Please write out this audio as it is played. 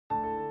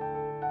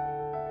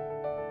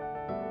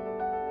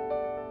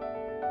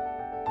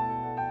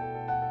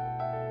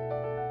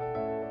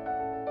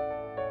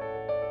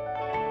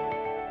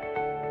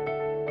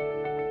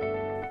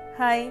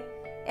Hi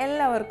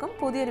എല്ലാവർക്കും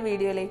പുതിയൊരു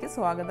വീഡിയോയിലേക്ക്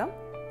സ്വാഗതം.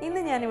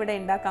 ഇന്ന് ഞാൻ ഇവിടെ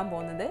ഉണ്ടാക്കാൻ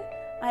പോകുന്നത്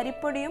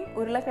അരിപ്പൊടിയും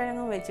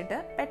ഉരുളക്കിഴങ്ങും വെച്ചിട്ട്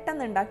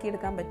പെട്ടെന്ന്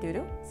ഉണ്ടാക്കിയെടുക്കാൻ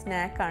പറ്റിയൊരു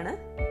സ്നാക്കാണ്.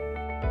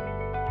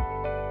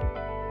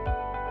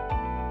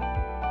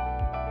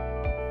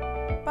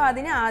 അപ്പോൾ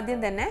അതിന്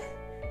ആദ്യം തന്നെ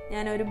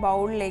ഞാൻ ഒരു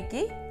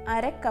ബൗളിലേക്ക്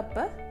 1/2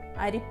 കപ്പ്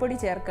അരിപ്പൊടി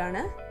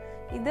ചേർക്കാണ്.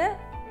 ഇത്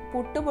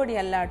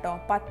പുട്ടുപൊടിയല്ല കേട്ടോ,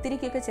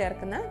 പത്തിരിക്കൊക്കെ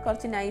ചേർക്കുന്ന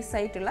കുറച്ച്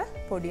നൈസായിട്ടുള്ള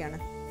പൊടിയാണ്.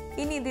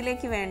 ഇനി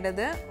ഇതിലേക്ക്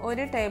വേണ്ടത്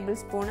 1 ടേബിൾ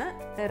സ്പൂണ്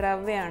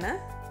റവയാണ്.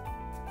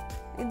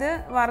 ഇത്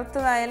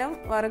വറുത്തതായാലും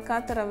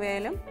വറുക്കാത്ത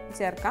റവയായാലും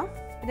ചേർക്കാം.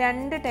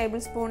 2 ടേബിൾ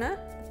സ്പൂണ്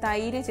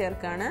തൈര്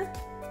ചേർക്കാണ്.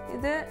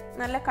 ഇത്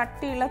നല്ല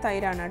കട്ടിയുള്ള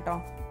തൈരാണ് കേട്ടോ.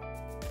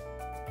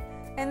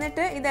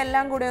 എന്നിട്ട്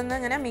ഇതെല്ലാം കൂടി ഒന്ന്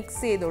ഇങ്ങനെ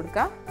മിക്സ് ചെയ്ത്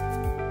കൊടുക്കാം.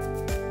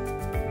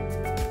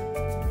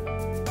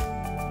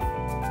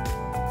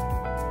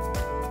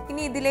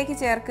 ഇനി ഇതിലേക്ക്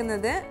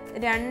ചേർക്കുന്നത്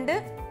 2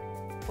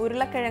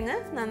 ഉരുളക്കിഴങ്ങ്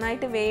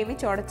നന്നായിട്ട്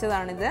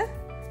വേവിച്ചുടച്ചതാണിത്.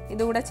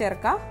 ഇതുകൂടെ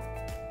ചേർക്കാം.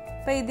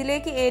 അപ്പോൾ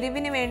ഇതിലേക്ക്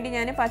എരിവിന് വേണ്ടി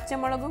ഞാൻ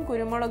പച്ചമുളകും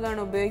കുരുമുളകാണ്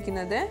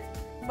ഉപയോഗിക്കുന്നത്.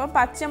 അപ്പോൾ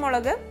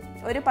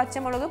ഒരു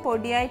പച്ചമുളക്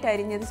പൊടിയായിട്ട്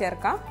അരിഞ്ഞത്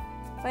ചേർക്കാം.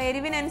 അപ്പോൾ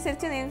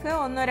എരിവിനനുസരിച്ച് നിങ്ങൾക്ക്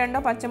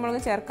 1-2 പച്ചമുളക്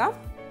ചേർക്കാം.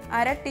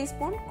 1/2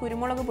 ടീസ്പൂൺ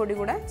കുരുമുളക് പൊടി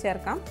കൂടെ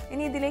ചേർക്കാം.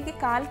 ഇനി ഇതിലേക്ക്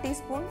 1/4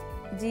 ടീസ്പൂൺ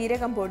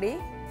ജീരകം പൊടി,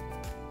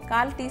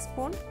 1/4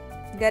 ടീസ്പൂൺ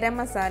ഗരം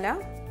മസാല.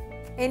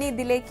 ഇനി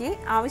ഇതിലേക്ക്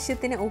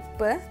ആവശ്യത്തിന്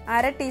ഉപ്പ്,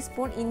 1/2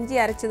 ടീസ്പൂൺ ഇഞ്ചി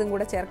അരച്ചതും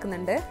കൂടെ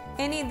ചേർക്കുന്നുണ്ട്.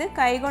 ഇനി ഇത്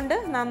കൈകൊണ്ട്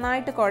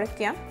നന്നായിട്ട്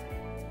കുഴയ്ക്കാം.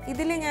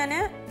 ഇതിൽ ഞാൻ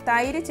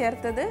തൈര്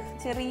ചേർത്തത്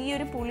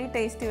ചെറിയൊരു പുളി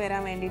ടേസ്റ്റ്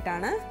വരാൻ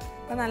വേണ്ടിയിട്ടാണ്.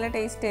 അപ്പോൾ നല്ല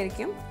ടേസ്റ്റ്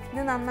ആയിരിക്കും.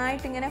 ഇത്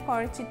നന്നായിട്ട് ഇങ്ങനെ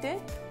കുഴച്ചിട്ട്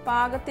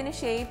പാകത്തിന്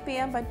ഷേപ്പ്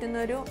ചെയ്യാൻ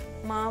പറ്റുന്നൊരു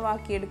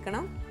മാവാക്കി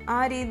എടുക്കണം. ആ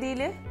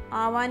രീതിയിൽ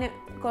ആവാൻ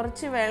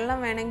കുറച്ച്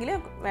വെള്ളം വേണമെങ്കിൽ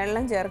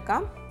വെള്ളം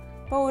ചേർക്കാം.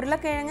 അപ്പോൾ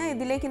ഉരുളക്കിഴങ്ങ്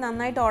ഇതിലേക്ക്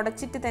നന്നായിട്ട്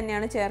ഉടച്ചിട്ട്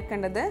തന്നെയാണ്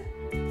ചേർക്കേണ്ടത്.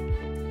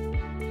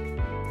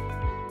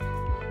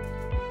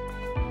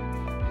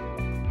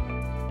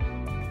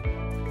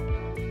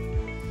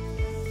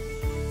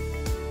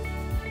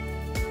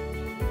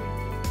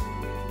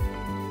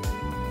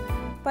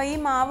 അപ്പോൾ ഈ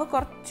മാവ്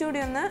കുറച്ചുകൂടി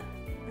ഒന്ന്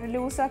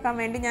ലൂസാക്കാൻ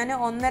വേണ്ടി ഞാൻ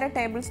 1.5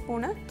 ടേബിൾ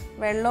സ്പൂണ്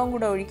വെള്ളവും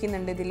കൂടെ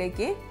ഒഴിക്കുന്നുണ്ട്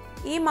ഇതിലേക്ക്.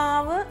 ഈ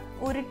മാവ്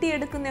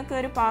ഉരുട്ടിയെടുക്കുന്നതൊക്കെ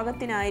ഒരു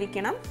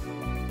പാകത്തിനായിരിക്കണം.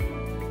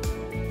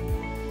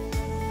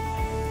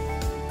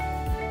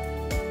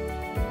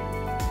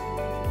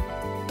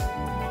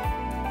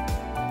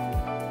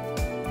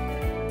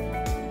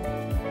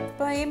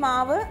 അപ്പോൾ ഈ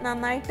മാവ്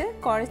നന്നായിട്ട്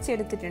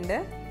കുഴച്ചെടുത്തിട്ടുണ്ട്.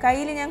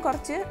 കയ്യിൽ ഞാൻ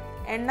കുറച്ച്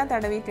എണ്ണ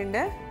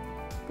തടവിയിട്ടുണ്ട്.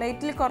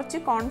 പ്ലേറ്റിൽ കുറച്ച്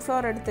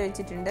കോൺഫ്ലോർ എടുത്ത്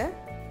വെച്ചിട്ടുണ്ട്.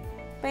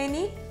 അപ്പോൾ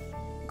ഇനി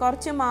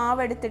കുറച്ച്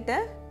മാവ് എടുത്തിട്ട്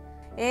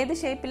ഏത്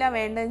ഷേപ്പിലാണ്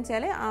വേണ്ടതെന്ന്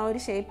വെച്ചാൽ ആ ഒരു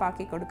ഷേപ്പ്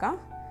ആക്കി കൊടുക്കാം.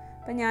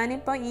 അപ്പോൾ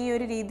ഞാനിപ്പോൾ ഈ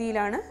ഒരു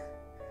രീതിയിലാണ്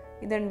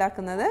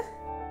ഇതുണ്ടാക്കുന്നത്.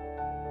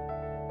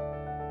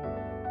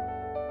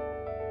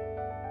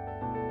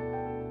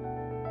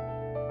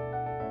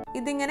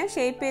 ഇതിങ്ങനെ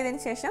ഷേപ്പ്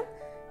ചെയ്തതിന് ശേഷം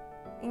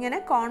ഇങ്ങനെ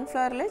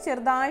കോൺഫ്ലവറിൽ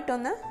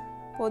ചെറുതായിട്ടൊന്ന്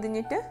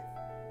പൊതിഞ്ഞിട്ട്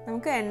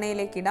നമുക്ക്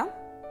എണ്ണയിലേക്ക് ഇടാം.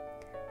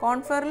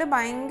 കോൺഫ്ലവറിൽ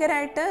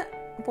ഭയങ്കരമായിട്ട്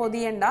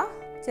പൊതിയണ്ട,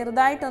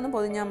 ചെറുതായിട്ടൊന്ന്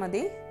പൊതിഞ്ഞാൽ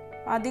മതി.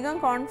 അധികം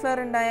കോൺഫ്ലവർ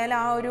ഉണ്ടായാൽ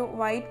ആ ഒരു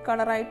വൈറ്റ്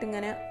കളറായിട്ട്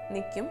ഇങ്ങനെ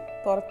നിൽക്കും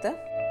പുറത്ത്.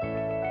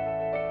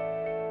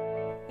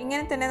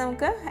 ഇങ്ങനെ തന്നെ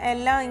നമുക്ക്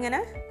എല്ലാം ഇങ്ങനെ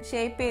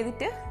ഷേപ്പ്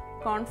ചെയ്തിട്ട്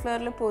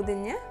കോൺഫ്ലവറിൽ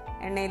പൊതിഞ്ഞ്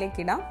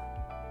എണ്ണയിലേക്ക് ഇടാം.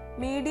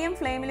 മീഡിയം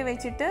ഫ്ലെയിമിൽ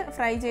വെച്ചിട്ട്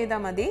ഫ്രൈ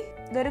ചെയ്താൽ മതി.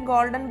 ഇതൊരു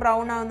ഗോൾഡൻ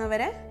ബ്രൗൺ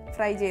ആവുന്നവരെ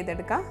ഫ്രൈ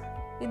ചെയ്തെടുക്കാം.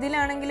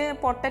 ഇതിലാണെങ്കിൽ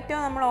പൊട്ടറ്റോ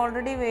നമ്മൾ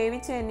ഓൾറെഡി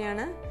വേവിച്ച്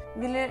തന്നെയാണ്.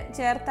 ഇതിൽ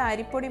ചേർത്ത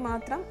അരിപ്പൊടി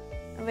മാത്രം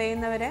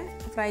വേവുന്നവരെ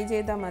ഫ്രൈ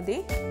ചെയ്താൽ മതി.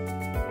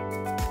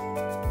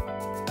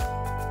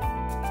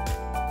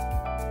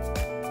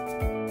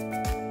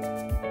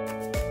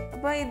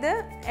 അപ്പോൾ ഇത്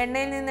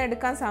എണ്ണയിൽ നിന്ന്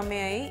എടുക്കാൻ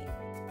സമയമായി.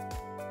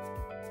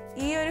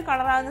 ഈ ഒരു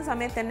കളറാകുന്ന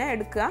സമയത്ത് തന്നെ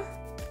എടുക്കുക.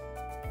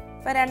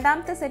 അപ്പോൾ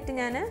രണ്ടാമത്തെ സെറ്റ്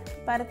ഞാൻ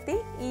പരത്തി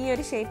ഈ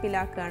ഒരു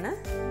ഷേപ്പിലാക്കുകയാണ്.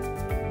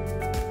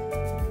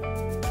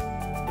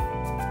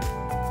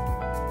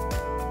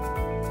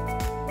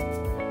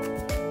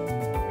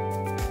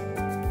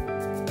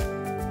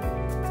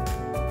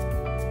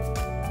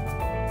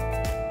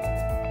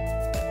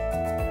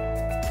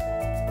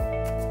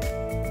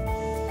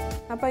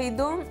 അപ്പോൾ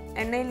ഇതും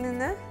എണ്ണയിൽ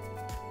നിന്ന്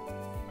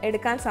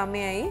എടുക്കാൻ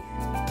സമയമായി.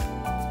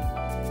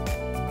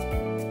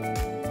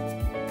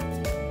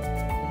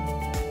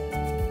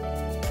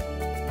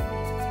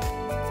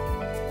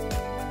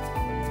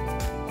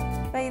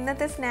 അപ്പോൾ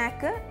ഇന്നത്തെ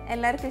സ്നാക്ക്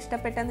എല്ലാവർക്കും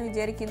ഇഷ്ടപ്പെട്ടെന്ന്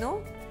വിചാരിക്കുന്നു.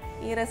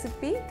 ഈ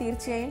റെസിപ്പി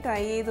തീർച്ചയായും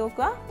ട്രൈ ചെയ്ത്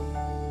നോക്കുക.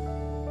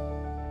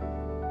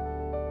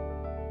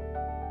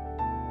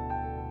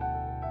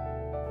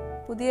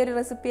 പുതിയൊരു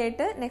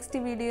റെസിപ്പിയായിട്ട്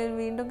നെക്സ്റ്റ് വീഡിയോയിൽ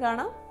വീണ്ടും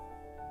കാണാം.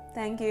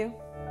 Thank you.